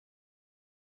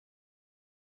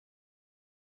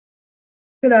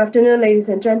Good afternoon, ladies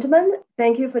and gentlemen.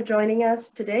 Thank you for joining us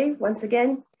today. Once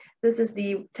again, this is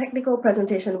the technical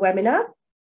presentation webinar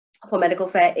for Medical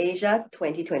Fair Asia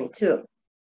 2022.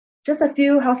 Just a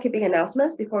few housekeeping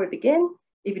announcements before we begin.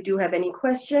 If you do have any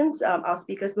questions, our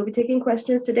speakers will be taking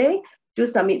questions today. Do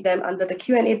submit them under the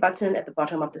Q&A button at the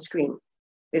bottom of the screen.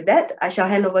 With that, I shall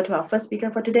hand over to our first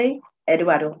speaker for today,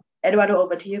 Eduardo. Eduardo,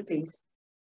 over to you, please.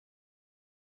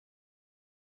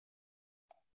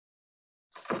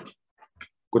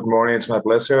 Good morning, it's my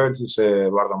pleasure. This is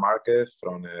Eduardo Marquez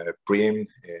from PRIM,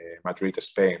 Madrid,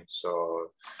 Spain.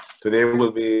 So today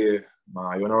will be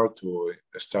my honor to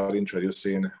start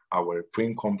introducing our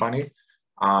PRIM company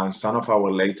and some of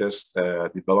our latest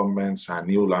developments and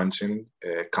new launching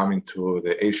coming to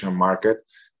the Asian market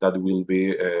that will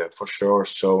be for sure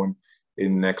shown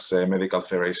in next Medical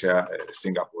Fair Asia,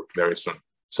 Singapore very soon.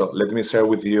 So let me share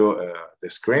with you the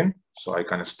screen so I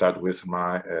can start with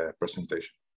my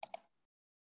presentation.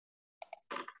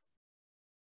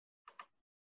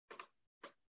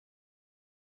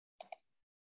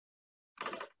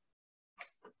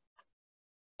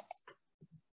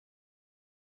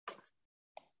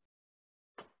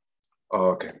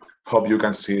 Okay, hope you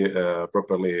can see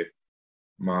properly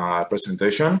my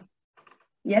presentation.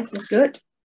 Yes, it's good.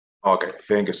 Okay,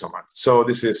 thank you so much. So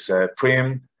this is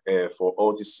PRIM for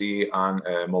OTC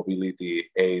and mobility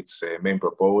aids main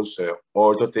purpose.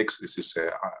 Orthotics, this is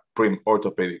PRIM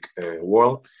orthopedic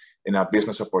world in a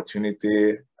business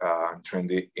opportunity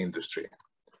trendy industry.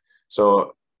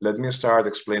 So let me start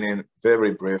explaining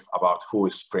very brief about who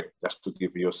is PRIM, just to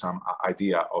give you some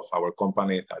idea of our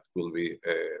company that will be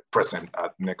present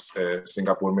at next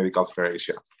Singapore Medical Fair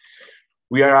Asia.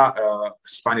 We are a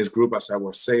Spanish group, as I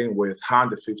was saying, with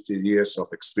 150 years of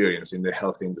experience in the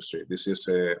health industry. This is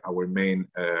our main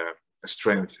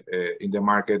strength in the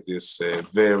market, this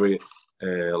very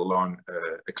long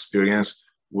experience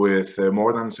with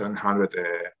more than 700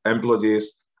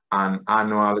 employees and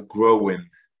annual growing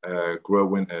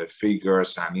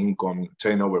figures and income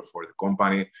turnover for the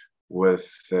company with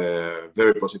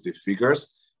very positive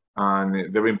figures,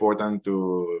 and very important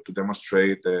to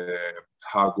demonstrate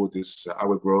how good is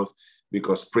our growth,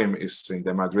 because PRIM is in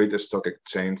the Madrid Stock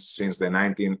Exchange since the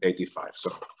 1985.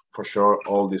 So for sure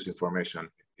all this information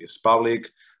is public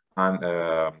and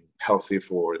healthy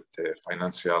for the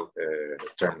financial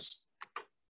terms.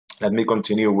 Let me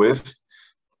continue with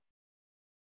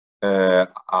a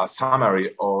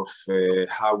summary of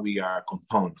how we are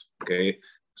compound, okay?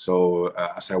 So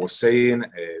as I was saying,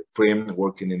 PRIM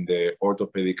working in the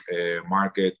orthopedic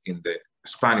market in the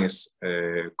Spanish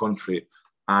country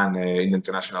and in the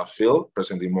international field,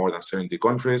 present in more than 70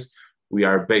 countries. We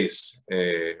are based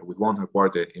with one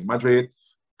headquarters in Madrid,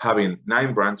 having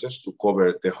 9 branches to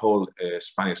cover the whole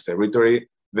Spanish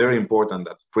territory. Very important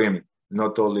that PRIM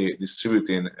not only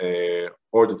distributing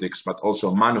orthotics, but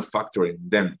also manufacturing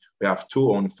them. We have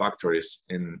 2 own factories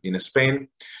in Spain.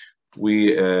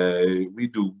 We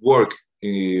do work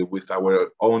with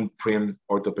our own PRIM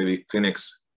orthopedic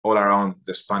clinics all around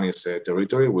the Spanish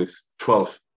territory with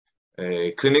 12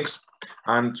 clinics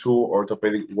and 2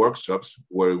 orthopedic workshops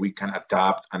where we can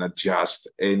adapt and adjust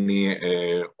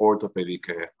any orthopedic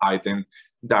item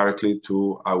directly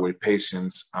to our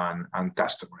patients and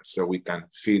customers, so we can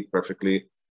fit perfectly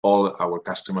all our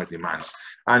customer demands.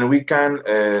 And we can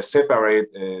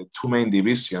separate 2 main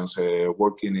divisions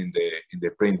working in the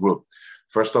PRIM group.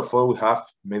 First of all, we have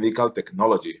medical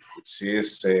technology, which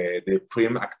is the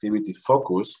PRIM activity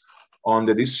focus on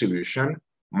the distribution,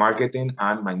 marketing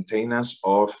and maintenance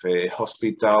of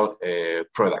hospital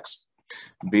products,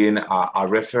 being a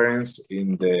reference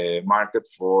in the market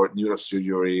for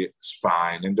neurosurgery,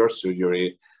 spine,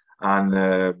 endosurgery, and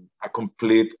a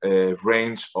complete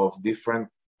range of different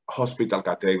hospital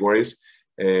categories,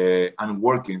 and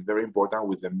working, very important,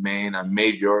 with the main and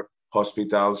major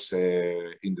hospitals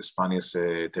in the Spanish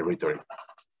territory.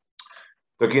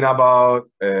 Talking about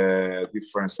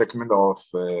different segment of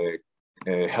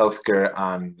healthcare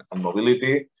and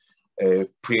mobility,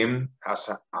 PRIM has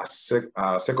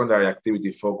a secondary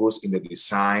activity focus in the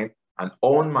design and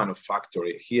own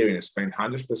manufacturing here in Spain,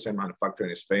 100%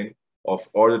 manufacturing in Spain, of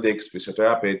orthotics,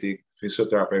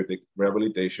 physiotherapeutic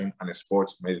rehabilitation, and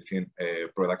sports medicine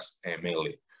products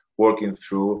mainly, working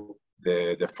through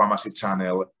the pharmacy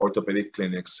channel, orthopedic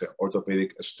clinics,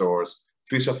 orthopedic stores,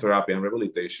 physiotherapy and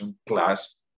rehabilitation,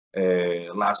 plus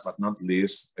last but not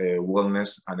least,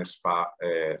 wellness and spa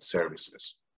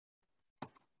services.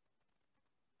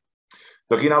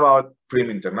 Talking about PRIM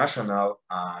International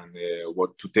and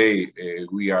what today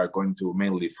we are going to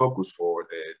mainly focus for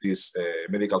this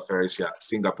Medical Fair Asia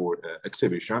Singapore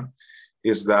exhibition,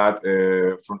 is that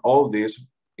from all this,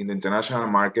 in the international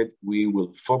market, we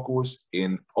will focus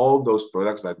in all those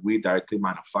products that we directly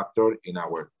manufacture in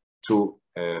our two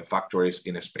factories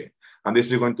in Spain. And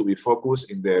this is going to be focused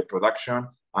in the production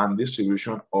and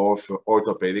distribution of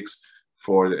orthopedics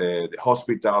for the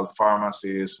hospital,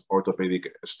 pharmacies,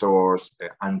 orthopedic stores,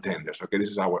 and tenders. Okay, this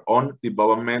is our own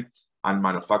development and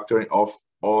manufacturing of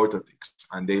orthotics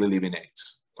and daily living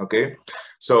aids. Okay,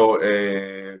 so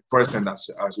present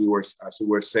as we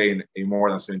were saying in more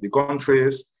than 70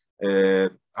 countries,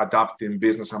 adapting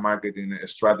business and marketing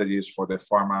strategies for the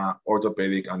pharma,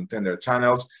 orthopedic, and tender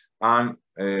channels, and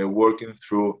working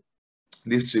through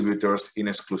distributors in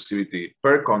exclusivity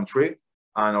per country,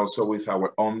 and also with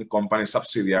our own company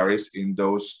subsidiaries in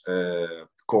those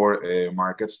core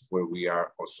markets where we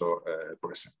are also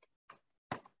present.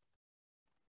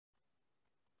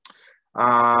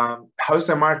 How is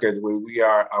the market where we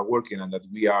are working and that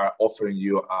we are offering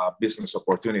you a business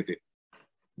opportunity?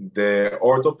 The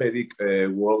orthopedic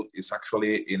world is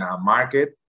actually in a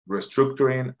market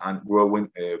restructuring and growing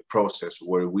process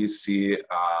where we see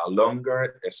a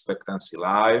longer expectancy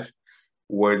life,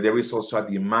 where there is also a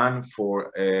demand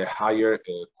for higher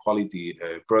quality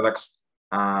products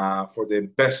for the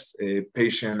best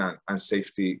patient and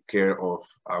safety care of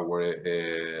our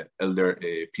elder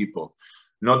people.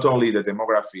 Not only the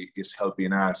demography is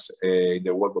helping us in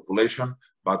the world population,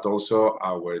 but also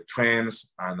our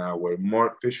trends and our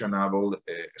more fashionable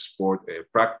sport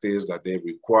practice that they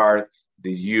require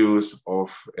the use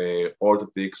of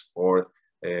orthotics or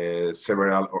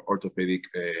several orthopedic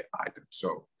items.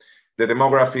 So the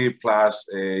demography plus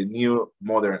new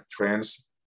modern trends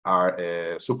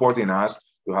are supporting us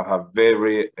to have a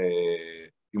very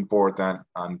important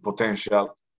and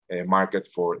potential market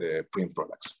for the PRIM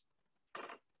products.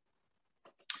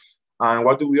 And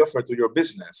what do we offer to your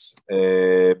business?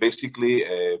 Basically,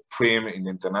 PRIM in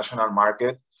the international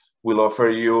market will offer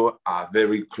you a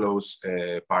very close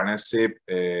partnership.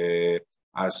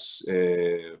 As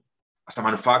a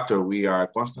manufacturer, we are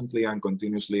constantly and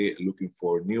continuously looking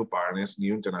for new partners,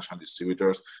 new international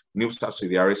distributors, new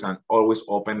subsidiaries, and always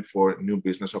open for new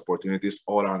business opportunities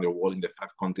all around the world in the 5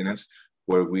 continents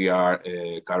where we are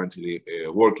currently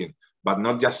working. But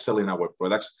not just selling our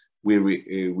products, we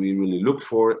really look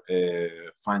for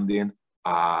finding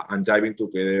and diving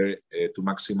together to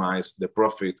maximize the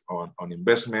profit on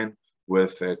investment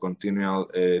with continual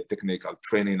technical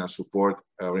training and support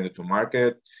oriented to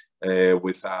market,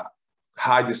 with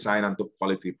high design and top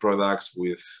quality products,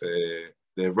 with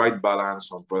the right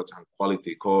balance on products and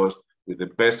quality cost, with the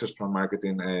best strong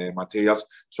marketing materials.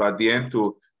 So at the end,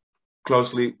 to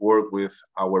closely work with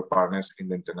our partners in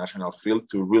the international field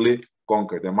to really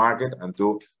conquer the market and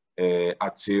to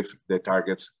achieve the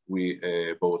targets we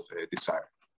both desire.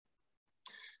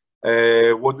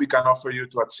 What we can offer you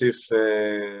to achieve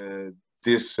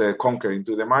this conquer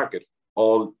into the market?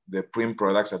 All the PRIM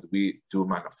products that we do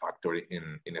manufacture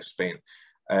in Spain.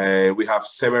 We have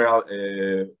several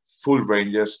full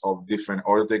ranges of different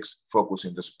orthotics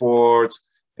focusing the sports,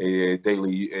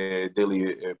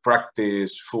 daily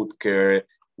practice, foot care.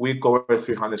 We cover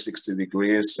 360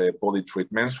 degrees body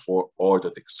treatments for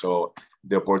orthotics. So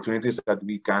the opportunities that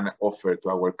we can offer to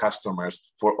our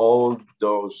customers for all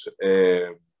those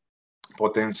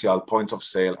potential points of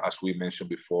sale, as we mentioned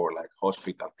before, like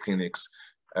hospital, clinics,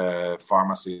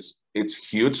 pharmacies, it's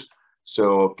huge.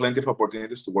 So plenty of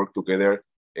opportunities to work together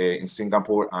in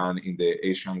Singapore and in the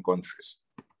Asian countries.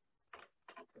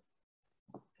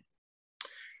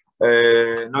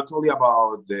 Not only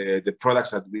about the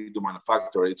products that we do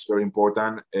manufacture, it's very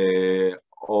important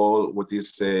all what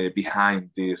is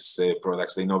behind these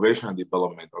products, the innovation and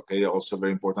development, okay? Also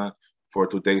very important for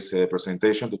today's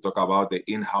presentation to talk about the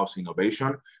in-house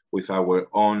innovation with our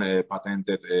own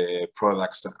patented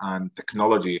products and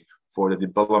technology for the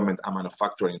development and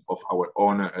manufacturing of our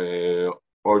own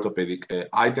orthopedic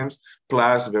items,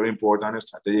 plus very important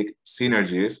strategic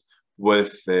synergies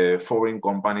with foreign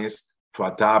companies to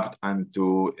adapt and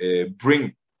to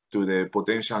bring to the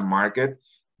potential market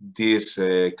this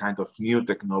kind of new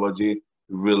technology,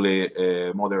 really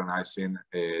modernizing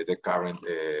the current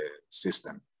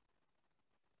system.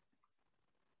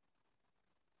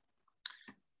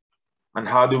 And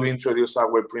how do we introduce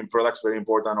our PRIM products? Very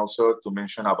important also to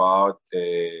mention about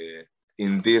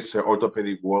in this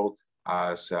orthopedic world,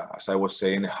 as I was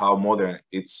saying, how modern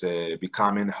it's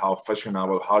becoming, how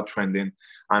fashionable, how trending,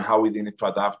 and how we need to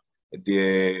adapt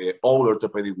the old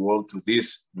orthopedic world to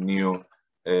this new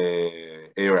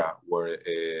era where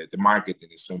the marketing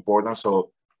is so important.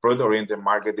 So product-oriented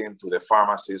marketing to the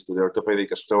pharmacies, to the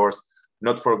orthopedic stores,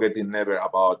 not forgetting never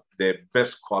about the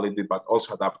best quality, but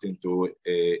also adapting to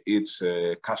each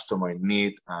customer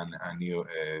need and a new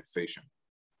fashion.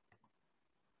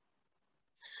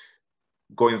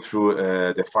 Going through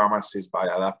the pharmacies by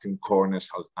adapting corners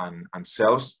and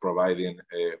shelves, providing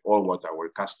all what our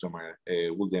customer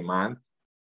will demand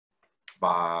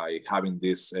by having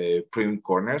these PRIM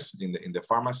corners in the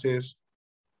pharmacies.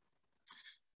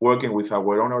 Working with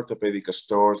our own orthopedic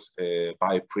stores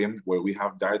by PRIM, where we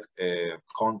have direct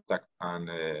contact and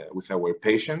with our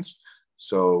patients,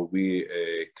 so we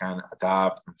can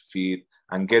adapt and feed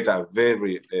and get a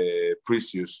very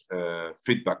precious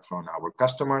feedback from our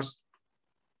customers.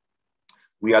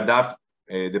 We adapt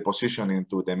the positioning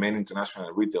to the main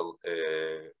international retail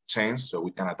chains, so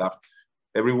we can adapt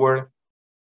everywhere.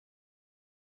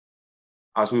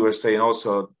 As we were saying,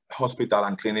 also hospital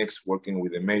and clinics, working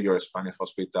with the major Spanish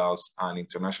hospitals and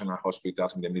international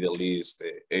hospitals in the Middle East,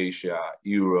 Asia,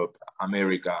 Europe,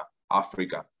 America,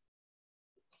 Africa.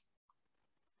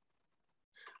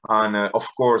 And of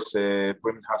course,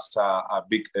 PRIM has a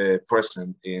big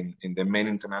presence in the main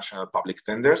international public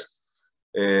tenders,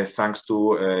 thanks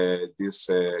to this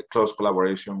close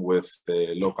collaboration with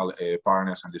the local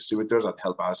partners and distributors that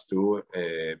help us to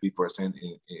be present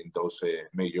in those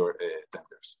major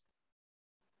tenders.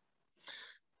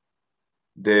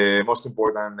 The most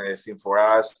important thing for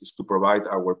us is to provide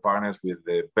our partners with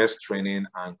the best training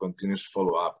and continuous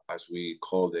follow-up, as we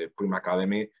call the PRIM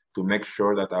Academy, to make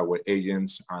sure that our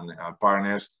agents and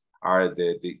partners are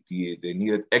the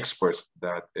needed experts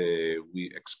that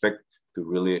we expect to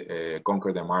really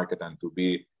conquer the market and to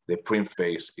be the PRIM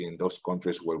face in those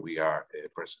countries where we are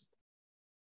present.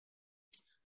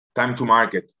 Time to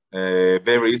market,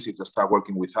 very easy to start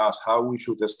working with us. How we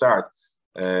should start?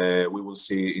 We will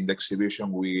see in the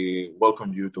exhibition. We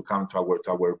welcome you to come to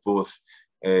our booth,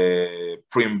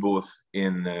 PRIM booth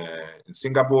in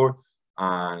Singapore,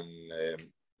 and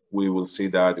we will see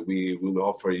that we will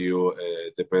offer you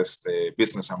the best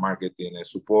business and marketing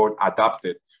support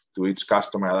adapted to each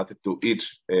customer, adapted to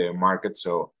each market.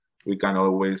 So we can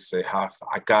always have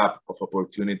a gap of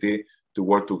opportunity to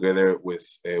work together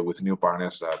with new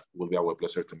partners that will be our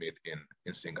pleasure to meet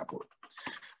in Singapore.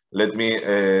 Let me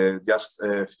just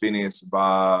finish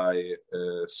by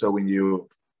showing you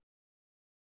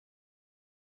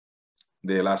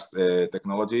the last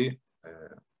technology.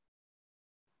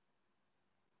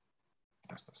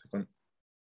 Just a second.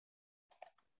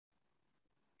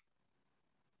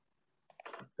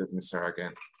 Let me share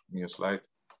again, new slide.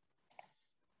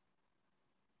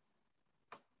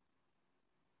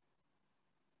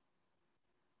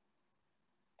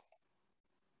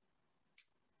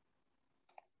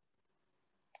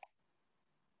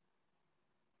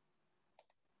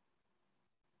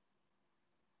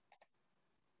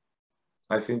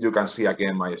 I think you can see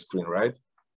again my screen, right?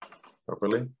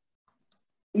 Properly?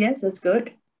 Yes, that's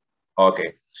good.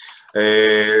 Okay.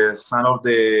 Some of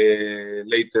the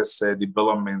latest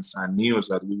developments and news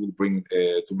that we will bring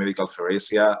to Medical Fair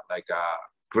Asia, like a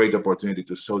great opportunity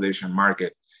to show the Asian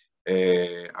market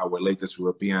our latest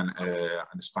European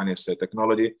and Spanish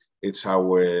technology. It's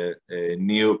our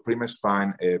new PRIM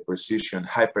SA precision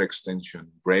hyperextension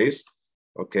brace.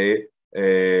 Okay.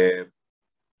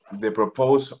 The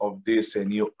propose of this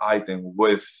new item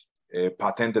with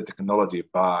patented technology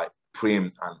by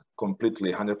PRIM and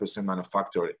completely 100%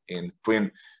 manufactured in PRIM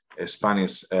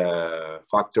Spanish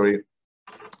factory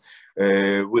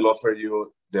will offer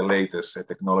you the latest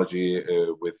technology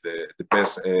with the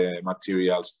best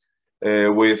materials,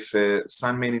 with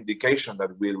some main indication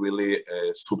that will really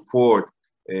support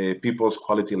people's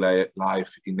quality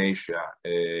life in Asia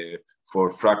for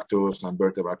fractures and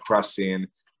vertebral crushing,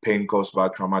 pain caused by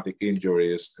traumatic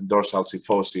injuries, dorsal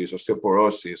kyphosis,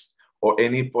 osteoporosis, or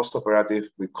any post-operative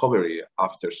recovery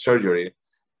after surgery.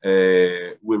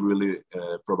 We really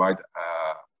provide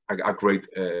a great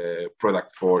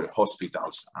product for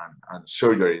hospitals and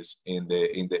surgeries in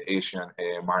the Asian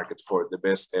market for the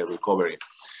best recovery.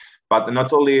 But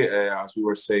not only, as we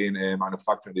were saying,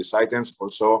 manufacturing these items,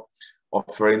 also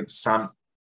offering some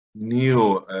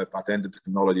new patented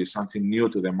technology, something new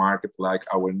to the market, like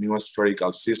our new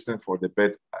spherical system for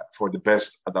the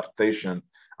best adaptation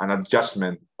and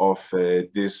adjustment of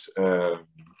this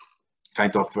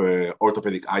kind of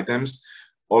orthopedic items.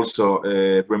 Also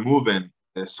removing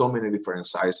so many different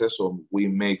sizes, so we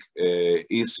make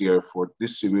easier for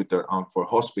distributor and for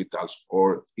hospitals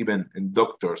or even in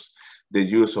doctors the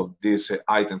use of these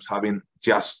items, having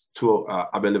just two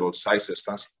available sizes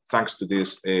thanks to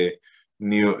this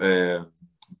new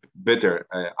better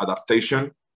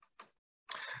adaptation.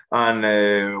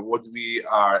 And what we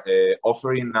are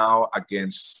offering now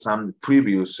against some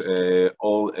previous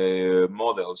old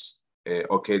models,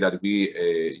 okay, that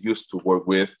we used to work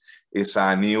with, is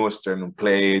a new sternum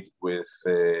plate with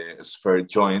a sphere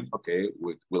joint, okay,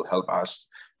 which will help us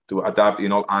to adapt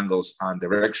in all angles and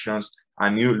directions. A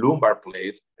new lumbar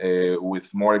plate with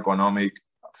more ergonomic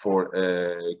for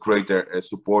greater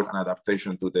support and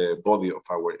adaptation to the body of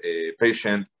our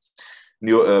patient.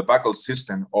 New buckle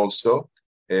system also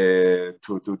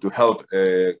to help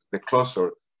the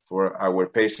closure for our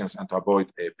patients and to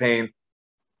avoid pain.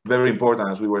 Very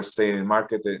important, as we were saying,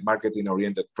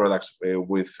 marketing-oriented products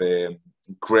with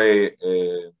gray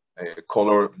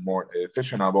color, more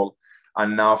fashionable,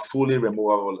 and now fully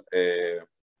removable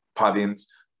paddings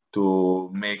to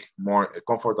make more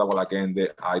comfortable again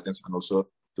the items, and also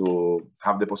to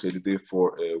have the possibility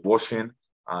for washing,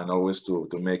 and always to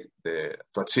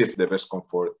achieve the best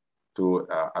comfort to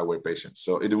our patients.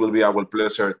 So it will be our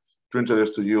pleasure to introduce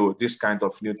to you this kind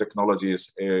of new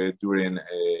technologies during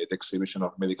the exhibition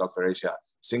of Medical Fair Asia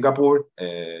Singapore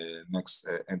next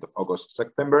end of August,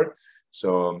 September.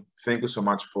 So thank you so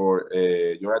much for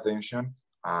your attention,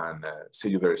 and see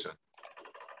you very soon.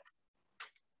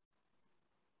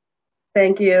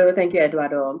 Thank you,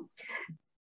 Eduardo.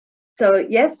 So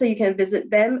yes, so you can visit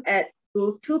them at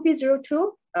booth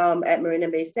 2P02 at Marina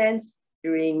Bay Sands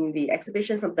during the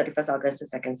exhibition from 31st August to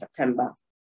 2nd September.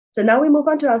 So now we move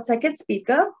on to our second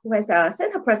speaker, who has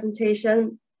sent her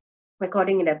presentation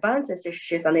recording in advance, as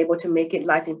she's unable to make it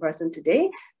live in person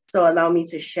today. So allow me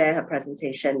to share her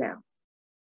presentation now.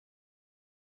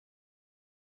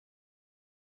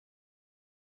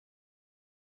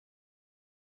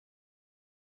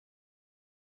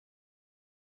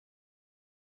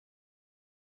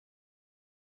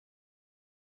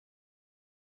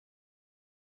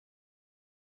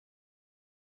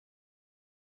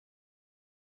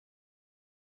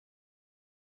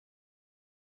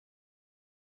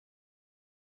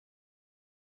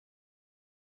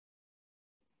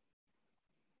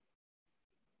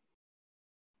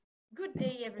 Good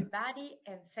day, everybody,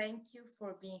 and thank you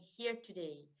for being here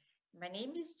today. My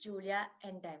name is Julia,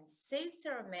 and I'm Sales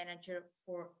Area Manager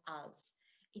for ALPS.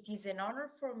 It is an honor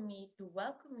for me to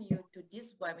welcome you to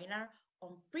this webinar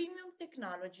on premium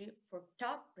technology for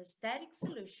top prosthetic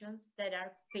solutions that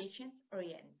are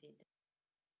patient-oriented.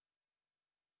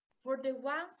 For the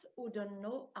ones who don't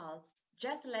know ALPS,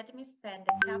 just let me spend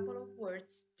a couple of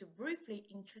words to briefly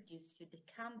introduce you to the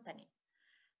company.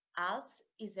 ALPS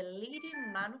is a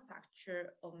leading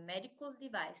manufacturer of medical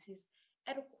devices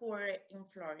headquartered in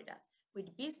Florida,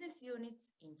 with business units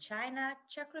in China,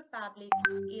 Czech Republic,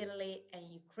 Italy, and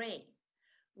Ukraine.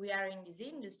 We are in this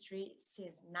industry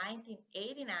since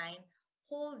 1989,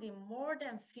 holding more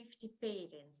than 50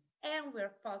 patents, and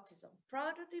we're focused on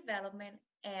product development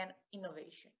and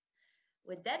innovation.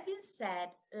 With that being said,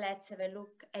 let's have a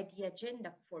look at the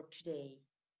agenda for today.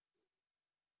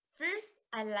 First,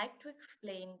 I'd like to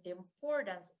explain the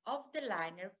importance of the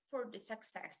liner for the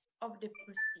success of the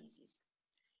prosthesis.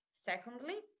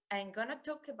 Secondly, I'm going to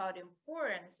talk about the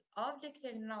importance of the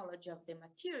technology of the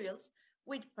materials,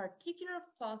 with particular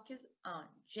focus on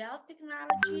gel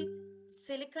technology,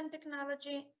 silicone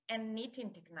technology, and knitting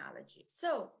technology.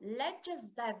 So let's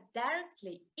just dive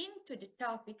directly into the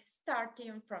topic,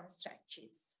 starting from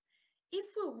stretches. If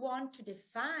we want to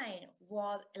define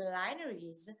what a liner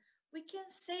is, we can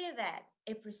say that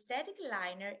a prosthetic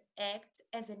liner acts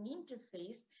as an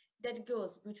interface that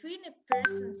goes between a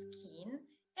person's skin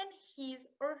and his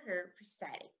or her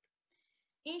prosthetic.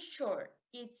 In short,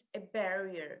 it's a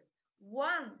barrier,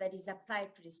 one that is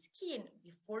applied to the skin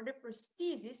before the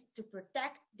prosthesis to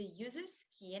protect the user's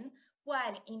skin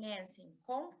while enhancing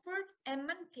comfort and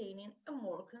maintaining a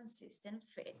more consistent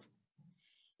fit.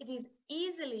 It is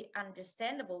easily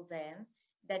understandable then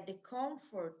that the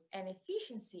comfort and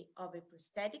efficiency of a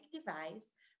prosthetic device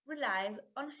relies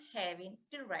on having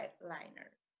the right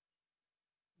liner.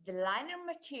 The liner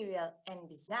material and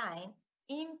design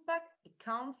impact the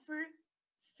comfort,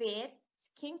 fit,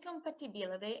 skin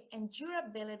compatibility, and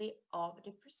durability of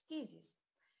the prosthesis.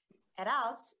 At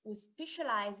ALPS, we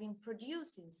specialize in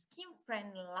producing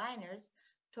skin-friendly liners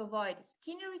to avoid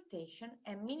skin irritation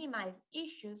and minimize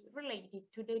issues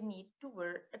related to the need to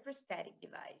wear a prosthetic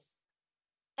device.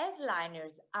 As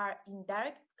liners are in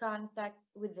direct contact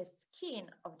with the skin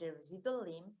of the residual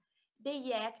limb,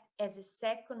 they act as a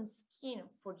second skin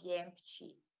for the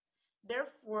amputee.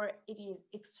 Therefore, it is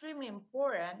extremely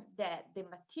important that the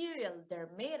material they're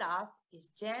made of is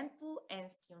gentle and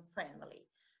skin-friendly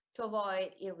to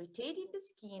avoid irritating the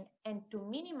skin and to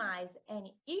minimize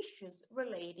any issues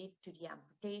related to the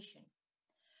amputation.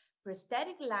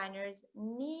 prosthetic liners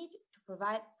need to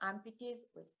provide amputees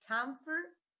with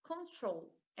comfort,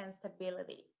 control, and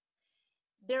stability.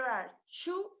 There are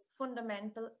two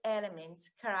fundamental elements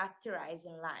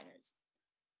characterizing liners: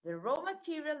 the raw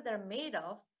material they're made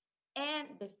of and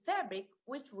the fabric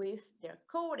with which they're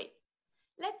coated.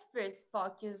 Let's first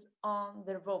focus on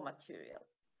the raw material.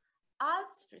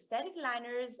 ALPS prosthetic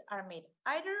liners are made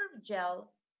either of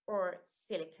gel or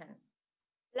silicone.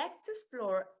 Let's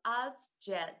explore ALPS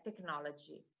gel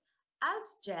technology.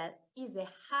 ALPS gel is a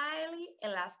highly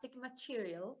elastic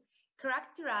material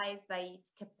characterized by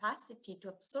its capacity to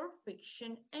absorb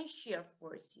friction and shear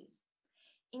forces.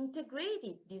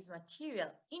 Integrating this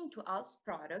material into ALPS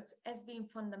products has been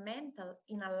fundamental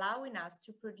in allowing us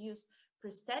to produce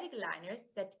prosthetic liners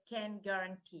that can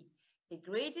guarantee the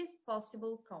greatest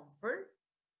possible comfort,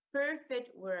 perfect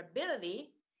wearability,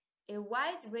 a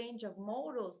wide range of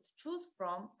models to choose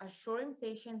from, assuring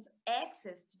patients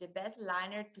access to the best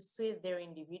liner to suit their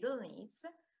individual needs,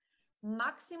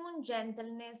 maximum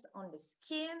gentleness on the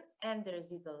skin and the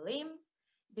residual limb,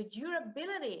 the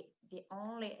durability that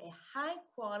only a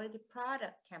high-quality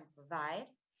product can provide,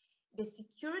 the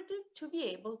security to be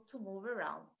able to move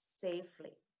around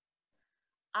safely.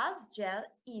 ALPS gel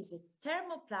is a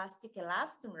thermoplastic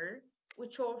elastomer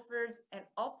which offers an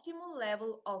optimal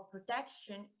level of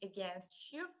protection against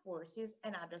shear forces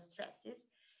and other stresses,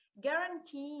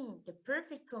 guaranteeing the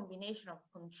perfect combination of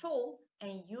control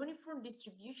and uniform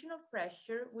distribution of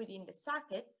pressure within the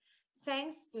socket,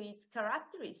 thanks to its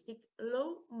characteristic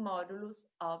low modulus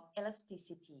of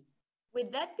elasticity.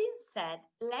 With that being said,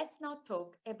 let's now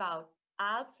talk about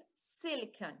ALPS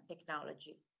silicone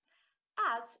technology.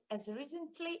 ALPS has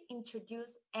recently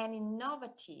introduced an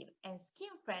innovative and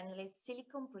skin-friendly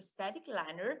silicone prosthetic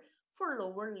liner for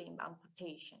lower limb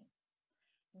amputation.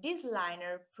 This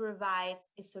liner provides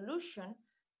a solution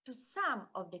to some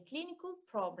of the clinical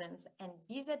problems and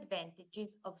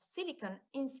disadvantages of silicone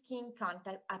in skin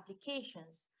contact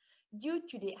applications due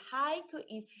to the high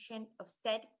coefficient of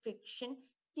static friction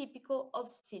typical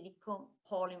of silicone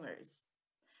polymers.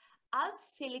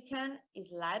 ALPS silicone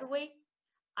is lightweight,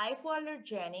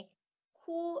 hypoallergenic,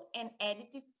 cool, and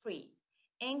additive-free,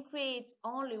 and creates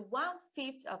only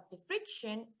 1/5 of the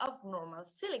friction of normal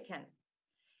silicone.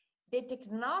 The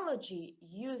technology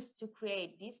used to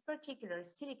create this particular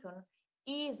silicone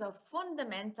is of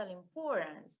fundamental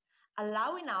importance,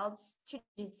 allowing ALPS to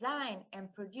design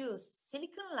and produce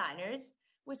silicone liners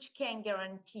which can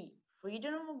guarantee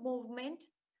freedom of movement,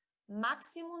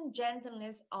 maximum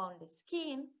gentleness on the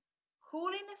skin,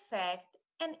 cooling effect,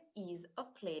 and ease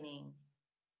of cleaning.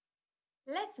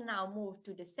 Let's now move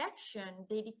to the section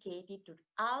dedicated to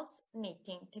ALPS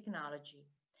knitting technology.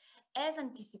 As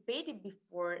anticipated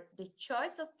before, the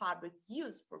choice of fabric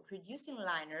used for producing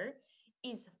liner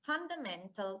is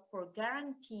fundamental for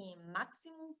guaranteeing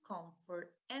maximum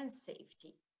comfort and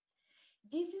safety.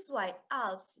 This is why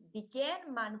ALPS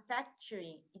began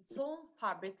manufacturing its own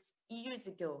fabrics years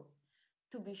ago,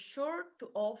 to be sure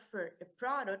to offer a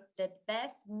product that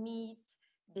best meets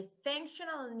the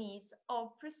functional needs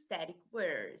of prosthetic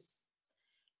wearers.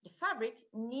 The fabric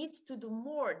needs to do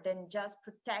more than just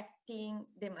protecting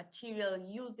the material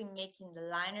used in making the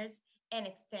liners and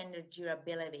extend their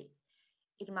durability.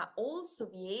 It must also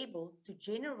be able to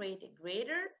generate a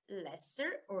greater,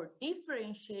 lesser, or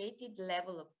differentiated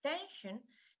level of tension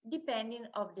depending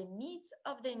on the needs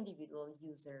of the individual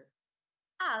user.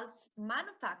 ALPS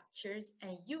manufactures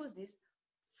and uses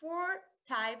 4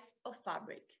 types of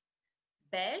fabric: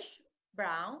 beige,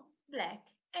 brown, black,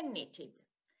 and knitted.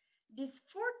 These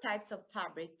 4 types of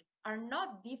fabric are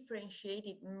not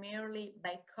differentiated merely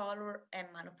by color and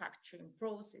manufacturing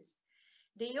process.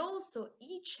 They also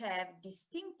each have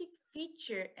distinctive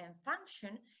feature and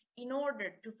function in order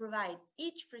to provide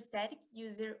each prosthetic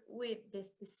user with the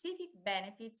specific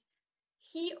benefits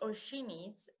he or she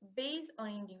needs based on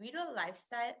individual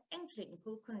lifestyle and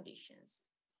clinical conditions.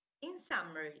 In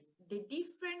summary, the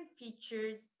different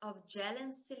features of gel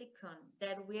and silicone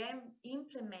that we have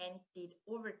implemented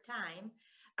over time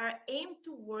are aimed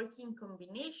to work in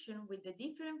combination with the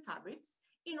different fabrics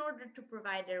in order to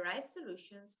provide the right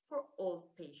solutions for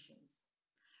all patients.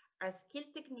 Our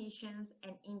skilled technicians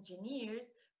and engineers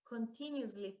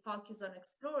continuously focus on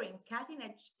exploring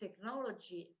cutting-edge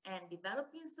technology and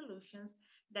developing solutions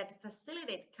that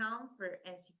facilitate comfort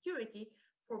and security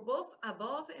for both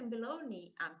above and below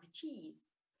knee amputees.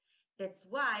 That's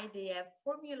why they have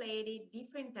formulated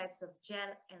different types of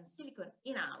gel and silicone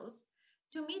in-house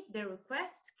to meet the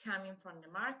requests coming from the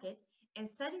market and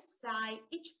satisfy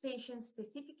each patient's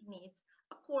specific needs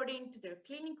according to their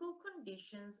clinical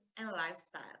conditions and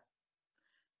lifestyle.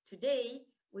 Today,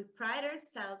 We pride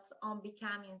ourselves on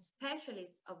becoming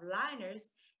specialists of liners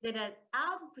that help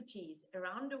amputees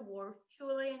around the world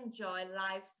fully enjoy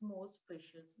life's most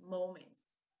precious moments.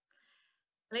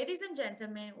 Ladies and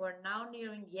gentlemen, we're now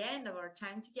nearing the end of our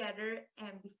time together,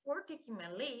 and before taking my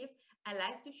leave, I'd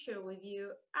like to share with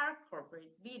you our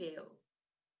corporate video.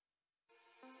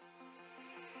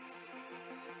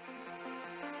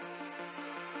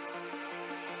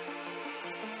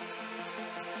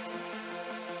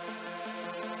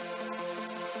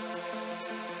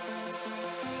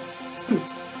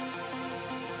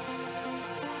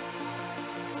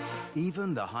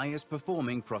 Even the highest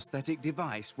performing prosthetic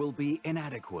device will be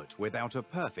inadequate without a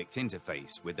perfect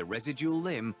interface with the residual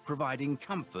limb providing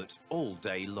comfort all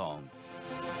day long.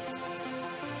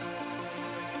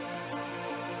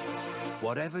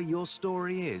 Whatever your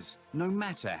story is, no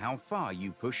matter how far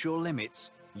you push your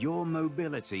limits, your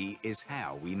mobility is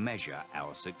how we measure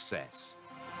our success.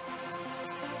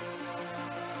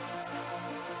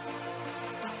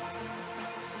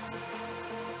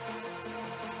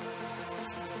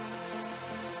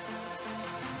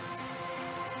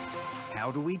 How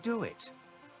do we do it?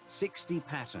 60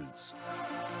 patents.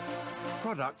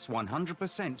 Products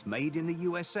 100% made in the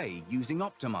USA using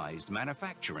optimized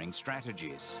manufacturing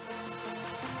strategies.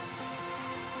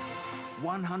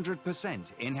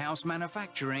 100% in-house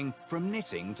manufacturing from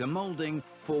knitting to molding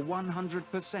for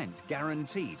 100%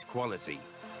 guaranteed quality.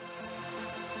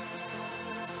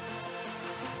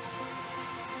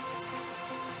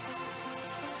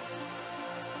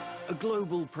 A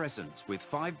global presence with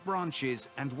 5 branches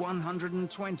and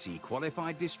 120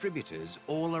 qualified distributors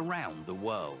all around the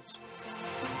world.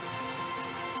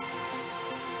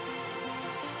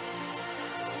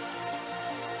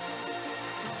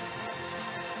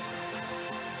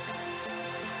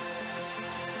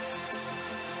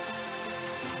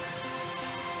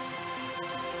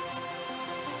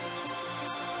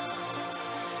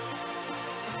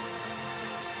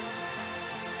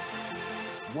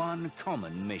 One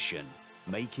common mission,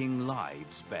 making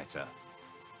lives better.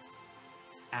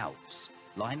 ALPS,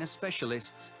 liner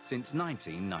specialists since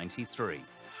 1993.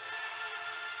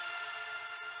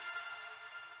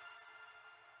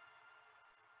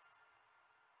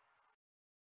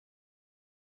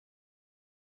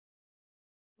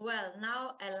 Well,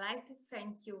 now I'd like to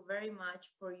thank you very much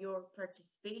for your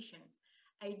participation.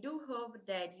 I do hope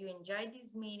that you enjoyed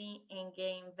this meeting and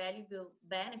gain valuable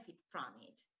benefit from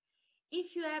it.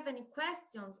 If you have any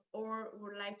questions or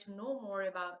would like to know more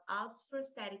about ALPS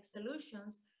prosthetic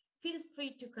solutions, feel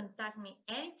free to contact me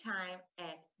anytime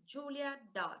at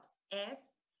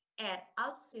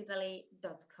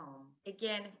julia.s@alpsitaly.com.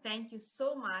 Again, thank you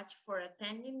so much for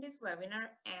attending this webinar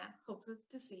and hope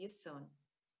to see you soon.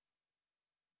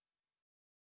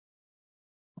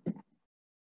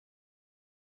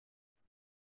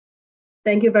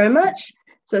 Thank you very much.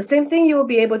 So same thing, you will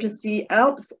be able to see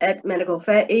ALPS at Medical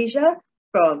Fair Asia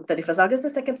from 31st August to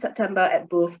 2nd September at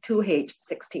booth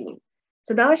 2H16.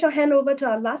 So now I shall hand over to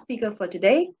our last speaker for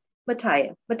today,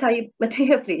 Mattia.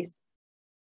 Mattia, please.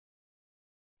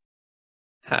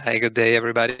 Hi, good day,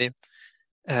 everybody.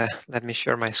 Let me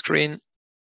share my screen.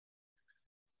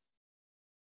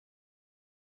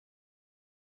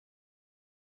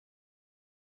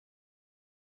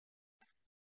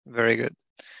 Very good.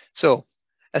 So,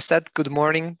 as said, good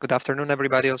morning, good afternoon,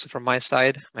 everybody, also from my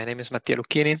side. My name is Mattia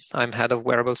Lucchini. I'm head of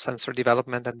wearable sensor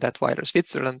development at Datwyler,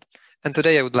 Switzerland. And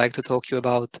today I would like to talk to you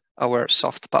about our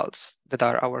SoftPulse, that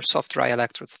are our soft dry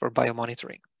electrodes for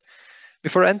biomonitoring.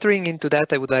 Before entering into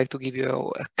that, I would like to give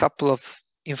you a couple of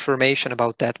information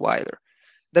about Datwyler.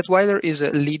 Datwyler is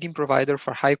a leading provider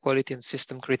for high quality and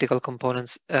system critical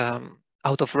components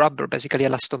out of rubber, basically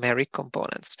elastomeric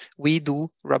components. We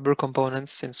do rubber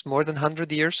components since more than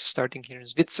 100 years, starting here in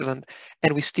Switzerland,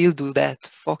 and we still do that,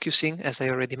 focusing, as I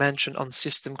already mentioned, on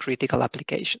system critical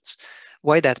applications.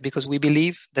 Why that? Because we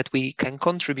believe that we can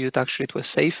contribute actually to a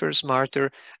safer,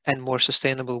 smarter, and more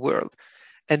sustainable world.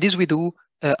 And this we do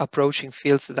approaching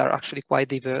fields that are actually quite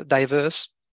diverse.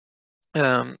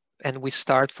 And we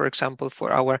start, for example,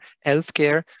 for our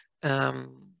healthcare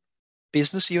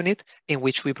business unit, in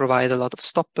which we provide a lot of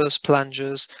stoppers,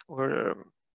 plungers, or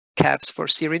caps for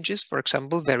syringes, for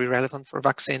example, very relevant for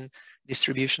vaccine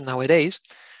distribution nowadays.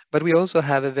 But we also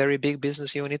have a very big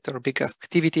business unit or big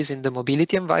activities in the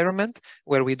mobility environment,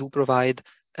 where we do provide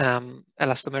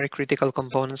elastomeric critical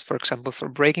components, for example, for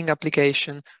braking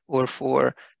application or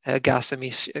for gas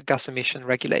emission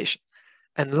regulation.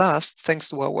 And last, thanks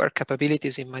to our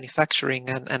capabilities in manufacturing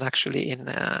and actually in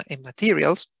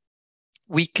materials,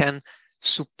 we can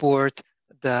support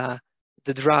the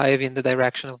the drive in the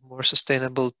direction of more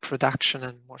sustainable production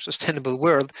and more sustainable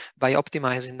world by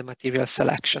optimizing the material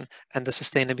selection and the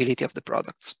sustainability of the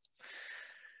products.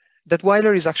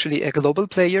 Datwyler is actually a global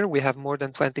player. We have more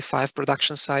than 25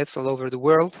 production sites all over the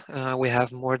world. We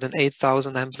have more than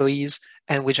 8,000 employees,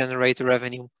 and we generate a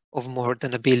revenue of more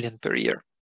than $1 billion per year.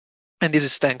 And this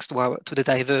is thanks to the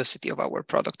diversity of our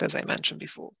product, as I mentioned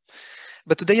before.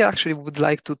 But today I actually would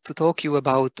like to talk to you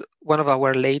about one of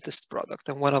our latest products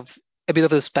and a bit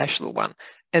of a special one.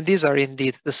 And these are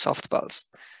indeed the SoftPulse.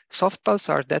 SoftPulse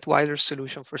are Datwyler's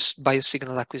solution for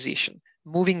biosignal acquisition,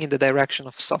 moving in the direction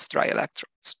of soft dry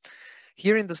electrodes.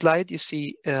 Here in the slide, you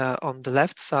see on the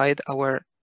left side our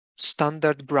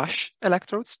standard brush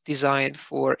electrodes designed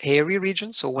for hairy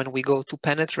regions, so when we go to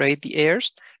penetrate the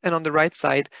hairs, and on the right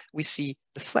side we see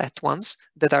the flat ones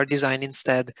that are designed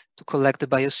instead to collect the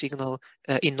biosignal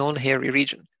in non-hairy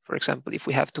region. For example, if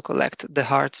we have to collect the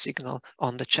heart signal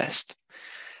on the chest.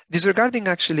 Disregarding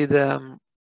actually the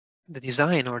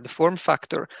design or the form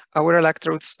factor, our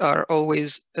electrodes are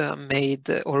always made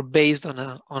or based on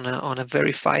a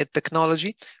verified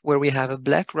technology where we have a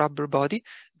black rubber body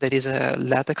that is a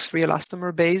latex-free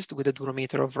elastomer based with a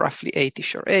durometer of roughly 80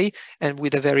 Shar-A and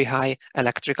with a very high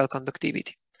electrical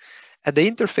conductivity. At the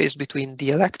interface between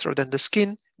the electrode and the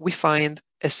skin, we find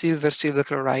a silver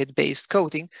chloride based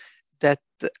coating that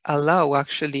allow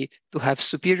actually to have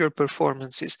superior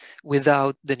performances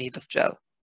without the need of gel.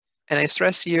 And I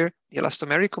stress here the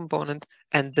elastomeric component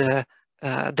and the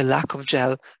lack of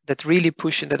gel that really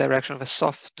push in the direction of a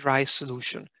soft, dry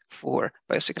solution for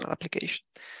biosignal application.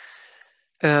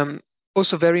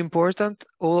 Also very important,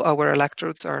 all our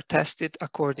electrodes are tested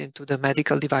according to the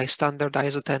medical device standard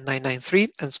ISO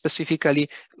 10993, and specifically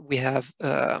we have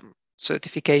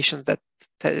certifications that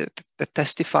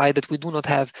testify that we do not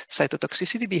have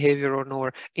cytotoxicity behavior or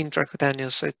nor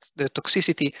intracutaneous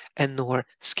toxicity and nor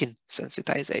skin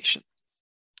sensitization.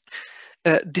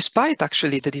 Despite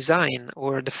actually the design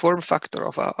or the form factor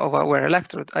of our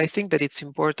electrode, I think that it's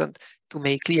important to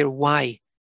make clear why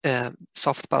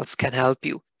SoftPulse can help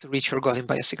you to reach your goal in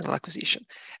biosignal acquisition.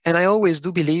 And I always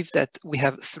do believe that we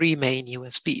have three main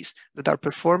USPs that are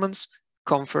performance,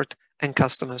 comfort, and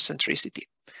customer centricity.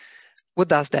 What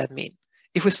does that mean?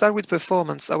 If we start with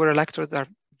performance, our electrodes are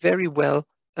very well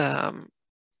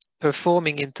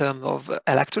performing in terms of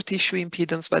electro tissue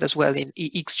impedance, but as well in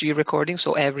EXG recording.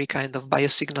 So every kind of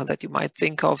biosignal that you might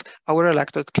think of, our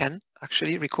electrode can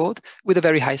actually record with a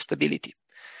very high stability.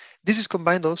 This is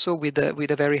combined also with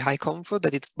a very high comfort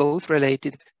that it's both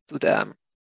related to the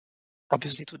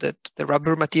obviously to the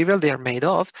rubber material they are made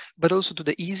of, but also to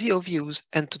the ease of use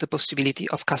and to the possibility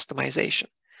of customization.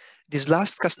 This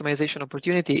last customization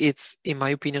opportunity, it's, in my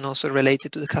opinion, also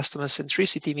related to the customer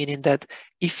centricity, meaning that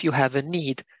if you have a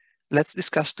need, let's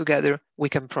discuss together, we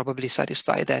can probably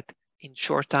satisfy that in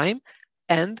short time,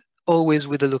 and always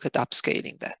with a look at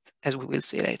upscaling that, as we will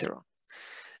see later on.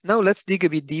 Now let's dig a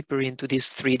bit deeper into these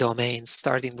three domains,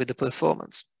 starting with the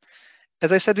performance.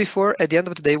 As I said before, at the end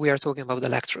of the day, we are talking about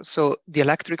electrodes. So the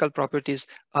electrical properties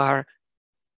are,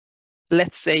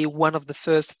 let's say, one of the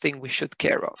first things we should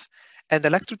care of. And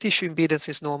electrode tissue impedance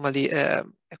is normally a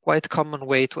quite common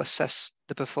way to assess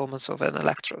the performance of an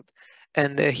electrode.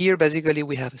 And here, basically,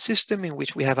 we have a system in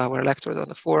which we have our electrode on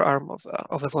the forearm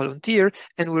of a volunteer,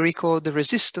 and we record the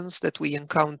resistance that we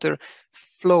encounter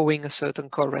flowing a certain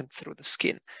current through the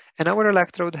skin. And our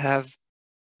electrode have,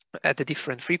 at a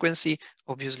different frequency,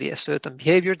 obviously a certain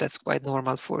behavior that's quite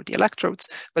normal for the electrodes,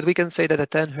 but we can say that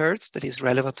at 10 Hertz, that is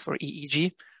relevant for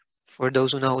EEG. For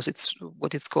those who knows, it's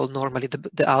what it's called normally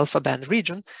the alpha band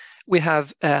region. We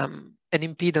have an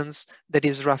impedance that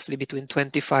is roughly between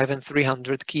 25 and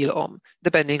 300 kilo ohm,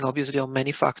 depending obviously on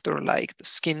many factors like the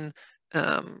skin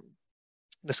of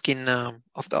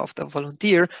the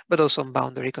volunteer, but also on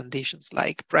boundary conditions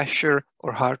like pressure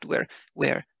or hardware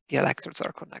where the electrodes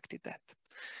are connected at.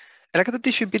 Electrode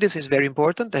tissue impedance is very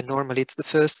important, and normally it's the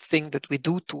first thing that we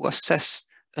do to assess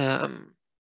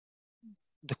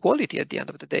the quality at the end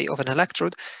of the day of an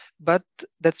electrode, but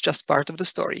that's just part of the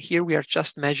story. Here we are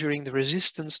just measuring the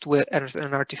resistance to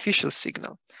an artificial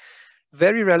signal.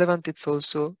 Very relevant, it's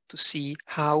also to see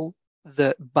how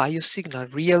the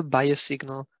biosignal, real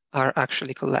biosignal, are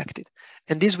actually collected.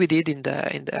 And this we did in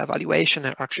the evaluation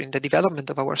and actually in the development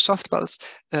of our SoftPulse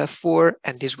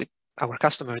and this with our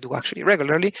customer do actually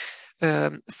regularly,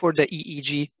 for the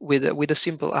EEG with a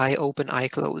simple eye open, eye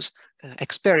close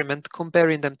experiment,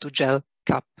 comparing them to gel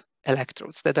cup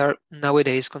electrodes that are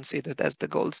nowadays considered as the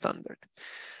gold standard.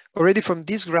 Already from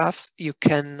these graphs, you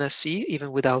can see,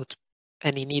 even without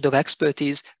any need of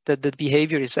expertise, that the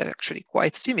behavior is actually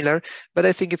quite similar, but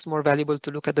I think it's more valuable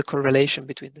to look at the correlation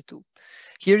between the two.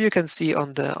 Here you can see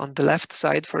on the left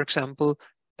side, for example,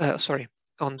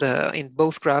 in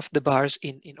both graphs, the bars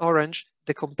in orange,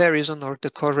 the comparison or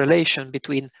the correlation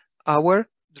between our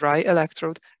dry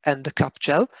electrode and the cup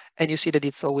gel, and you see that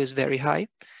it's always very high.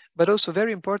 But also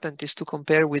very important is to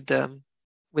compare with the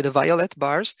violet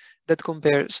bars that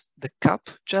compares the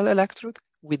cup gel electrode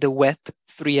with the wet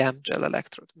 3M gel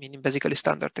electrode, meaning basically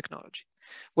standard technology.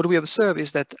 What we observe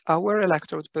is that our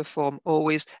electrodes perform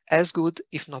always as good,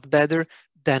 if not better,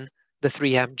 than the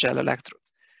 3M gel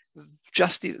electrodes.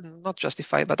 Not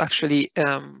justify, but actually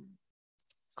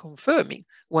confirming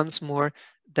once more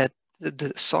that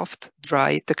the soft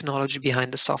dry technology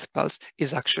behind the SoftPulse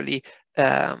is actually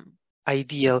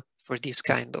ideal for this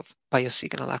kind of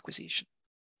biosignal acquisition.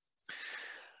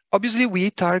 Obviously, we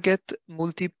target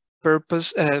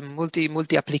multi-purpose,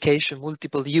 multi-application,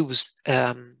 multiple use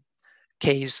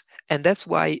case, and that's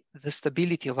why the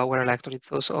stability of our electrode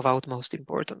is also of utmost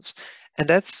importance. And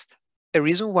that's a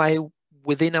reason why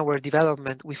within our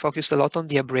development, we focused a lot on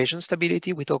the abrasion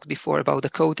stability. We talked before about the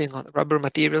coating on rubber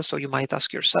material, so you might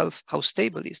ask yourself, how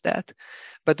stable is that?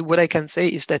 But what I can say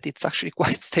is that it's actually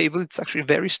quite stable. It's actually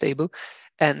very stable.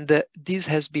 And this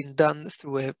has been done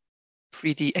through a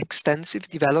pretty extensive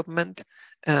development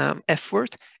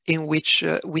effort in which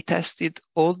we tested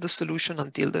all the solution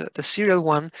until the serial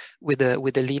one with a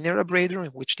linear abrader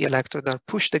in which the electrodes are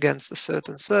pushed against a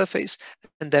certain surface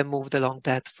and then moved along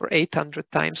that for 800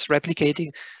 times, replicating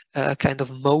kind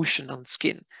of motion on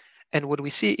skin. And what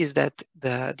we see is that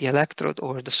the electrode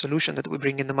or the solution that we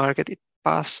bring in the market, it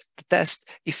passes the test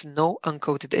if no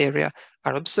uncoated area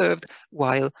are observed,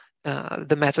 while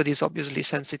the method is obviously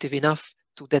sensitive enough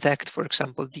to detect, for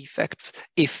example, defects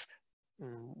if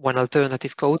one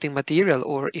alternative coating material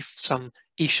or if some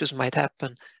issues might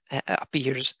happen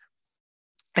appears.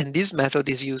 And this method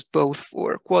is used both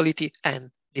for quality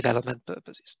and development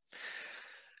purposes.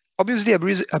 Obviously,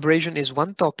 abrasion is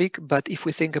one topic, but if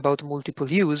we think about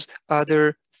multiple use,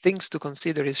 other things to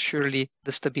consider is surely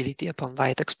the stability upon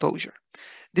light exposure.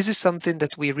 This is something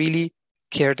that we really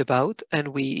cared about, and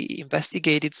we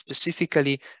investigated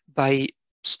specifically by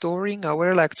storing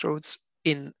our electrodes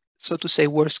in, so to say,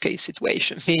 worst case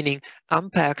situation, meaning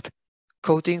unpacked,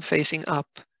 coating facing up,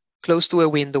 close to a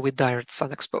window with direct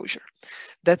sun exposure.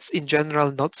 That's in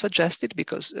general not suggested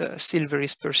because silver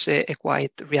is per se a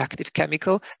quite reactive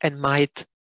chemical and might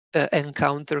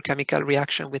encounter chemical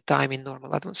reaction with time in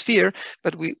normal atmosphere,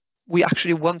 but we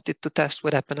actually wanted to test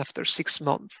what happened after 6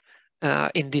 months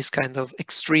in this kind of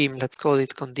extreme, let's call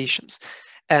it, conditions.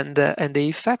 And the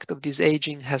effect of this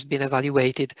aging has been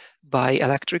evaluated by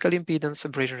electrical impedance,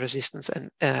 abrasion resistance, and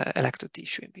electrode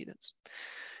tissue impedance.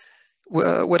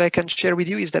 What I can share with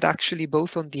you is that actually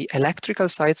both on the electrical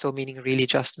side, so meaning really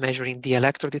just measuring the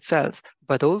electrode itself,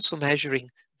 but also measuring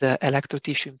the electrode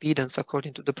tissue impedance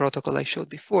according to the protocol I showed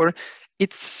before,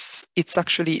 it's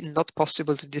actually not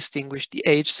possible to distinguish the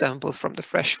age sample from the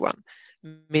fresh one,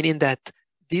 meaning that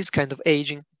this kind of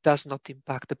aging does not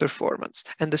impact the performance.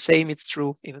 And the same is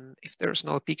true, even if there's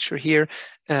no picture here,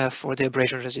 for the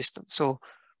abrasion resistance. So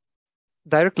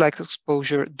direct light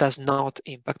exposure does not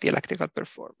impact the electrical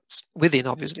performance within,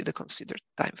 obviously, the considered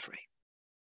time frame.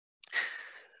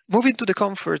 Moving to the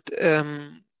comfort,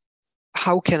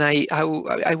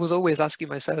 I was always asking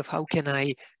myself, how can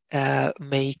I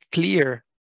make clear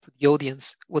to the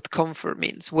audience what comfort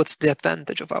means? What's the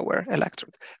advantage of our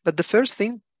electrode? But the first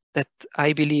thing that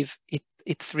I believe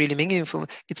it's really meaningful,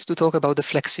 it's to talk about the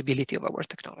flexibility of our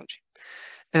technology.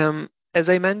 As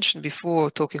I mentioned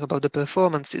before, talking about the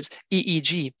performances,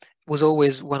 EEG was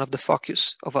always one of the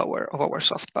focus of our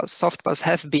SoftPulse. SoftPulse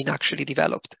have been actually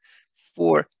developed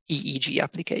for EEG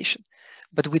application.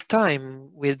 But with time,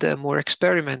 with more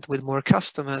experiment, with more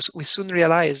customers, we soon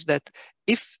realized that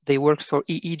if they work for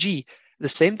EEG, the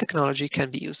same technology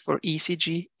can be used for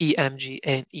ECG, EMG,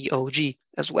 and EOG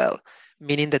as well,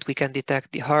 meaning that we can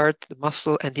detect the heart, the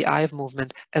muscle, and the eye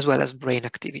movement, as well as brain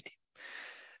activity.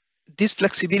 This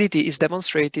flexibility is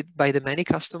demonstrated by the many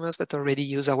customers that already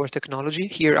use our technology.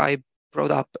 Here I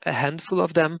brought up a handful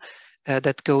of them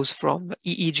that goes from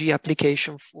EEG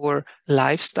application for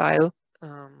lifestyle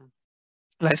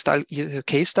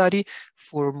case study,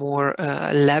 for more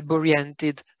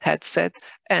lab-oriented headset,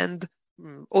 and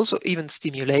also even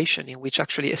stimulation, in which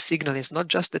actually a signal is not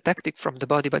just detected from the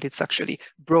body, but it's actually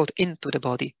brought into the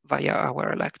body via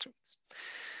our electrodes.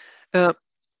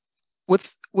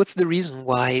 What's the reason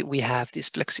why we have this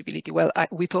flexibility? Well,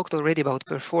 we talked already about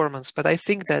performance, but I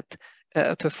think that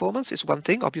performance is one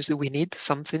thing. Obviously, we need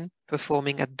something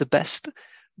performing at the best,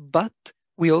 but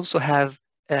we also have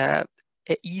an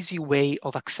easy way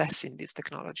of accessing this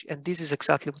technology. And this is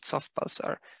exactly what SoftPulse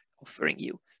are offering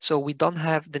you. So we don't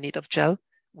have the need of gel.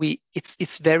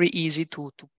 It's very easy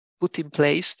to put in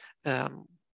place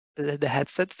the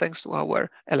headset thanks to our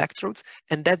electrodes,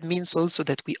 and that means also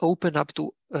that we open up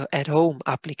to at-home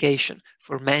application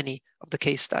for many of the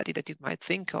case study that you might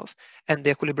think of, and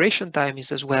the equilibration time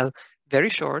is as well very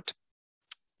short.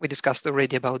 We discussed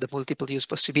already about the multiple use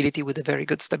possibility with a very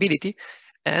good stability,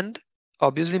 and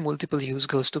obviously multiple use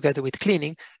goes together with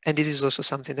cleaning, and this is also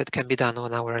something that can be done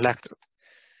on our electrode.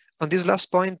 On this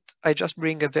last point, I just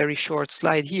bring a very short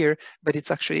slide here, but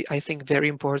it's actually, I think, very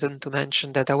important to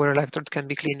mention that our electrode can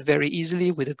be cleaned very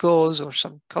easily with a gauze or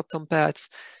some cotton pads,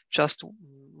 just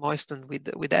moistened with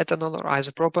ethanol or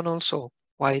isopropanol, so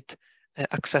quite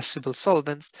accessible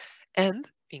solvents. And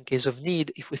in case of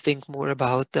need, if we think more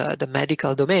about the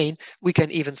medical domain, we can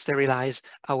even sterilize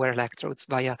our electrodes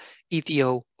via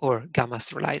ETO or gamma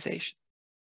sterilization.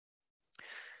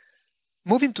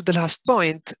 Moving to the last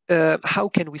point, how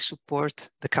can we support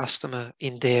the customer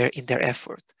in their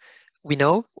effort? We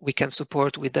know we can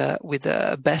support with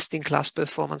a best-in-class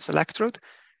performance electrode,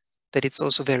 that it's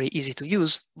also very easy to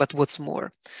use, but what's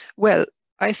more? Well,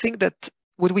 I think that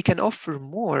what we can offer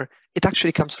more, it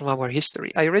actually comes from our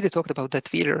history. I already talked about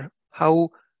Datwyler. How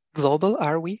global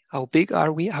are we? How big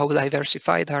are we? How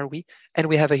diversified are we? And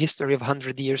we have a history of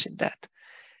 100 years in that.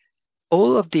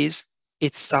 All of this,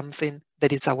 it's something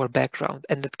that is our background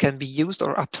and that can be used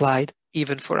or applied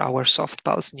even for our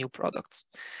SoftPulse new products.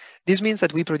 This means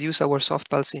that we produce our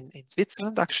SoftPulse in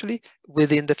Switzerland, actually,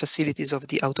 within the facilities of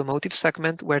the automotive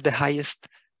segment where the highest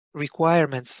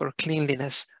requirements for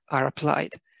cleanliness are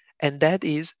applied. And that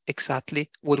is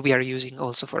exactly what we are using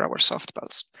also for our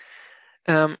SoftPulse.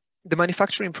 The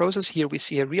manufacturing process here, we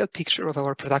see a real picture of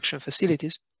our production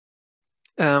facilities.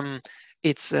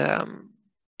 It's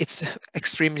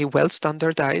extremely well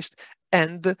standardized,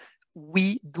 and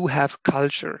we do have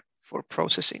culture for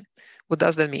processing. What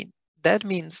does that mean? That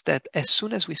means that as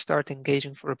soon as we start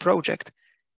engaging for a project,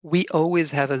 we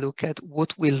always have a look at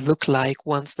what will look like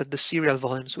once that the serial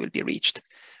volumes will be reached.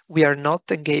 We are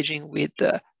not engaging with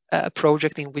a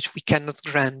project in which we cannot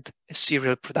grant a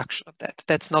serial production of that.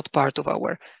 That's not part of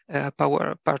our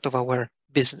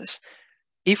business.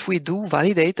 If we do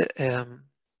validate a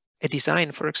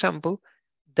design, for example,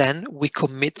 then we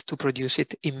commit to produce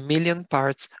it in 1 million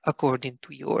parts according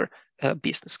to your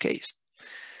business case.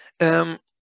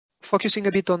 Focusing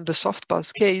a bit on the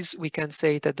SoftPulse case, we can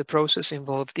say that the process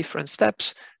involves different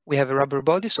steps. We have a rubber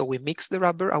body, so we mix the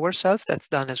rubber ourselves. That's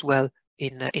done as well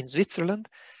in Switzerland.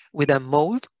 We then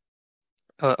mold,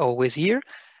 always here.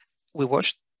 We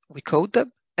wash, we coat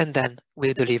them, and then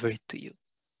we deliver it to you.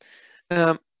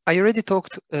 I already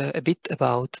talked a bit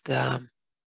about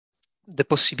the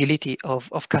possibility of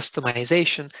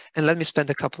customization, and let me spend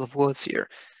a couple of words here.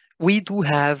 We do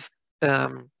have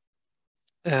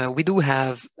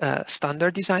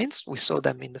standard designs. We saw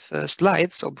them in the first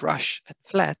slide, so brush and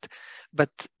flat, but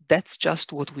that's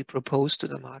just what we propose to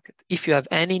the market. If you have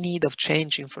any need of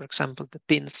changing, for example, the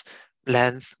pins,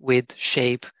 length, width,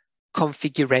 shape,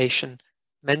 configuration,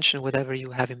 mention whatever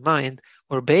you have in mind,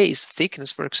 or base,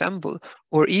 thickness, for example,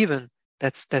 or even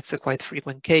that's a quite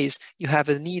frequent case, you have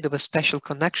a need of a special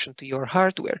connection to your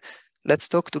hardware. Let's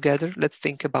talk together. Let's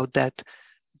think about that.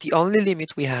 The only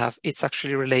limit we have, it's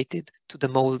actually related to the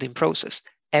molding process.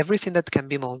 Everything that can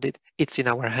be molded, it's in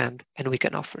our hand and we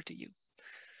can offer to you.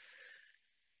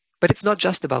 But it's not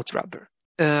just about rubber.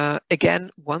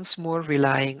 Again, once more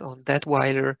relying on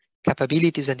Datwyler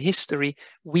capabilities and history,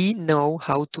 we know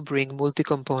how to bring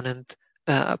multi-component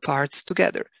parts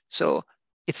together. So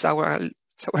it's our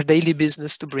daily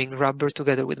business to bring rubber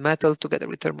together with metal, together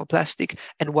with thermoplastic,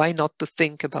 and why not to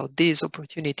think about this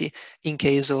opportunity in the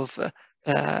case of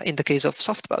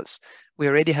SoftPulse. We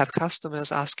already have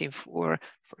customers asking for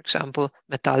example,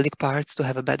 metallic parts to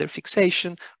have a better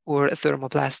fixation, or a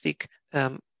thermoplastic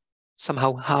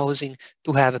somehow housing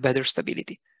to have a better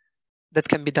stability. That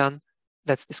can be done.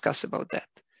 Let's discuss about that.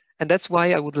 And that's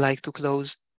why I would like to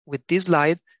close with this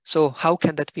slide. So how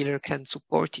can Datwyler can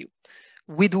support you?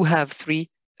 We do have 3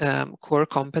 core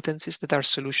competencies that are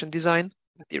solution design,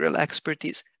 material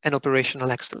expertise, and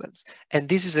operational excellence. And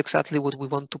this is exactly what we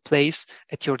want to place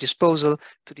at your disposal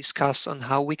to discuss on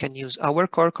how we can use our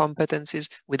core competencies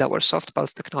with our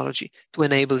SoftPulse technology to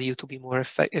enable you to be more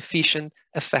efficient,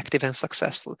 effective, and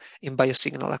successful in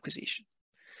biosignal acquisition.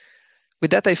 With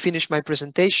that, I finish my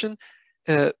presentation.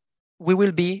 We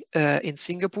will be in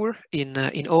Singapore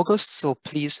in August, so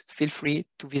please feel free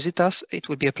to visit us. It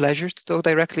will be a pleasure to talk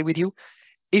directly with you.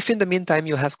 If in the meantime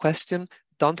you have questions,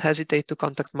 don't hesitate to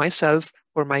contact myself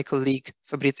or my colleague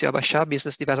Fabrizio Abascia,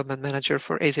 Business Development Manager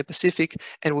for Asia Pacific,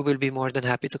 and we will be more than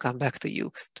happy to come back to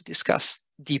you to discuss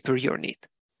deeper your need.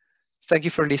 Thank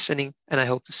you for listening, and I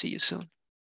hope to see you soon.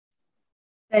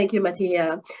 Thank you,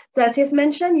 Mattia. So as he's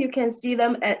mentioned, you can see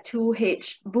them at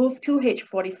booth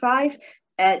 2H45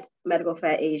 at Medical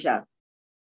Fair Asia.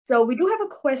 So we do have a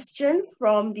question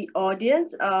from the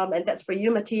audience, and that's for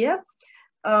you, Mattia.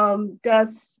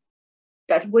 Does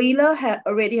Datwyler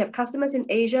already have customers in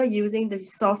Asia using the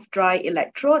soft dry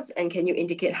electrodes, and can you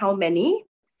indicate how many?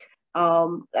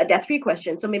 There are 3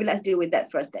 questions, so maybe let's deal with that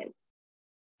first then.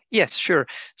 Yes, sure.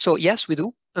 So yes, we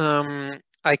do.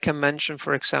 I can mention,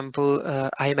 for example,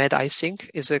 iMed iSync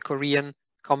is a Korean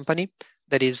company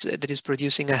that is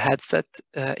producing a headset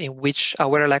in which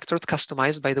our electrodes,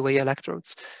 customized by the way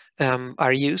electrodes,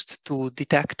 are used to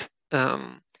detect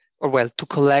to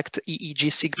collect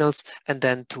EEG signals and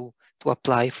then to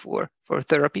apply for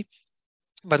therapy.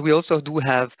 But we also do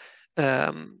have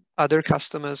other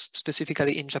customers,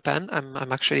 specifically in Japan.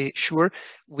 I'm actually sure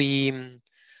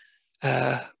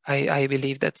I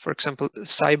believe that, for example,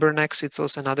 Cybernex, it's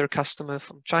also another customer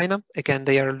from China. Again,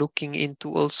 they are looking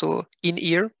into also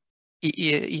in-ear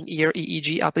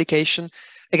EEG application.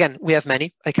 Again, we have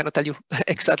many. I cannot tell you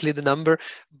exactly the number,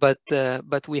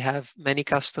 but we have many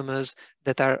customers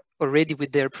that are already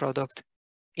with their product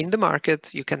in the market.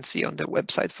 You can see on their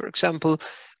website, for example,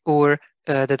 or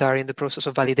that are in the process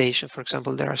of validation. For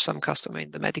example, there are some customers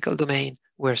in the medical domain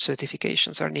where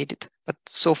certifications are needed, but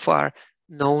so far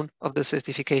none of the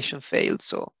certification failed,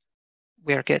 so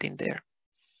we are getting there.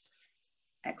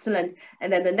 Excellent.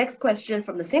 And then the next question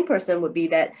from the same person would be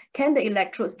that, can the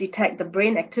electrodes detect the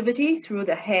brain activity through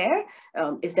the hair?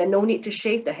 Is there no need to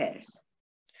shave the hairs?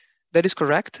 That is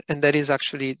correct, and that is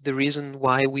actually the reason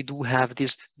why we do have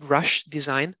these brush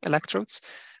design electrodes.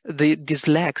 These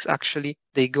legs actually,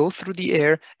 they go through the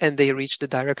air and they reach the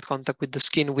direct contact with the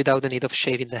skin without the need of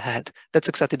shaving the head. That's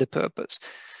exactly the purpose.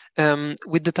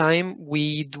 With the time,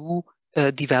 we do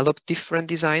develop different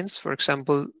designs. For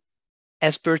example,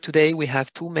 as per today, we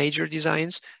have 2 major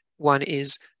designs. One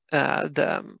is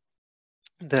the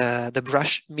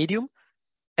brush medium,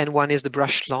 and one is the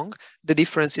brush long. The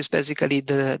difference is basically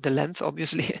the length,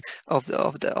 obviously, of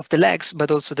the legs, but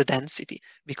also the density,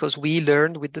 because we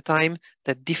learned with the time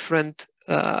that different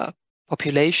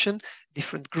population,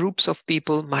 different groups of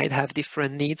people might have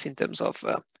different needs in terms of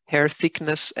hair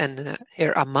thickness and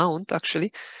hair amount, actually.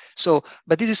 So,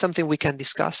 but this is something we can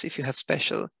discuss if you have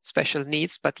special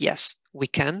needs. But yes, we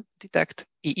can detect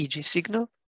EEG signal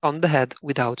on the head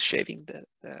without shaving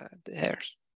the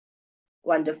hairs.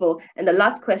 Wonderful. And the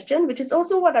last question, which is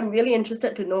also what I'm really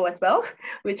interested to know as well,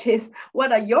 which is,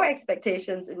 what are your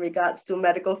expectations in regards to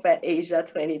Medical Fair Asia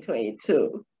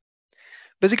 2022?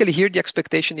 Basically, here the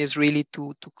expectation is really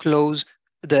to close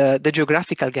the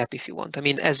geographical gap, if you want. I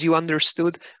mean, as you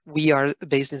understood, we are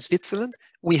based in Switzerland.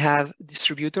 We have a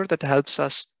distributor that helps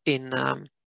us in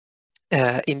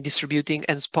distributing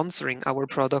and sponsoring our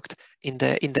product in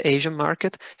the Asian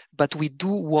market, but we do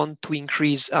want to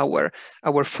increase our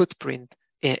footprint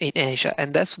in Asia,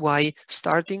 and that's why,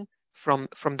 starting from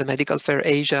the Medical Fair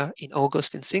Asia in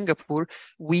August in Singapore,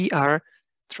 we are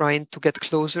trying to get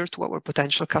closer to our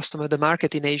potential customer. The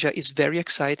market in Asia is very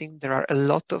exciting. There are a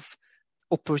lot of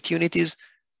opportunities,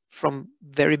 from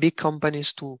very big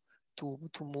companies to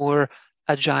more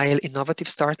agile, innovative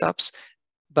startups.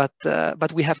 But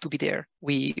we have to be there.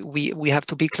 We have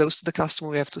to be close to the customer.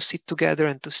 We have to sit together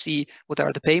and to see what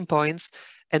are the pain points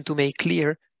and to make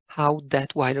clear how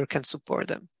Datwyler can support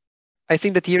them. I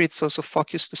think that here it's also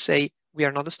focused to say we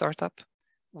are not a startup.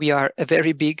 We are a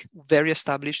very big, very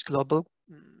established global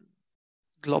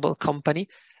company,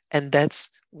 and that's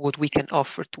what we can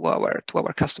offer to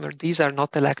our customer. These are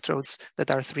not electrodes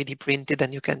that are 3D printed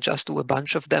and you can just do a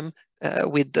bunch of them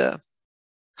with the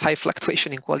high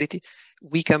fluctuation in quality.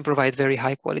 We can provide very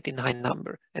high quality in high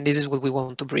number, and this is what we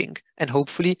want to bring. And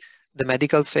hopefully the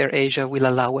Medical Fair Asia will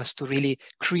allow us to really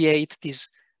create this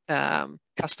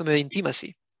customer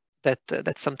intimacy that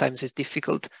sometimes is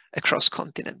difficult across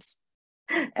continents.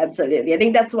 Absolutely. I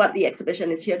think that's what the exhibition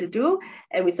is here to do,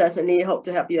 and we certainly hope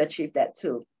to help you achieve that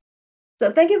too.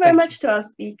 So thank you very much to our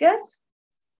speakers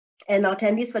and our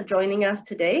attendees for joining us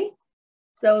today.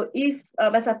 So if,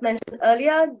 as I've mentioned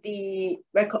earlier, the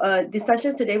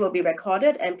sessions today will be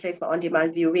recorded and placed for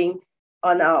on-demand viewing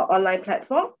on our online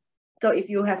platform. So if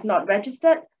you have not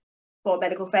registered for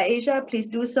Medical Fair Asia, please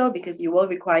do so, because you will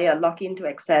require a login to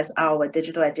access our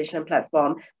digital edition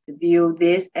platform to view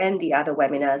this and the other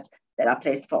webinars that are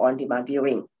placed for on-demand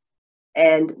viewing.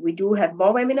 And we do have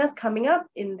more webinars coming up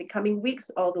in the coming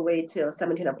weeks, all the way till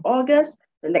 17th of August.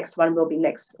 The next one will be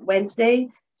next Wednesday.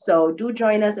 So do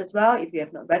join us as well. If you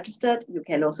have not registered, you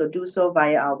can also do so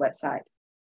via our website.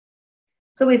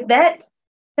 So with that,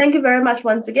 thank you very much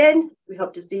once again. We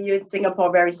hope to see you in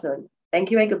Singapore very soon.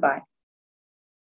 Thank you and goodbye.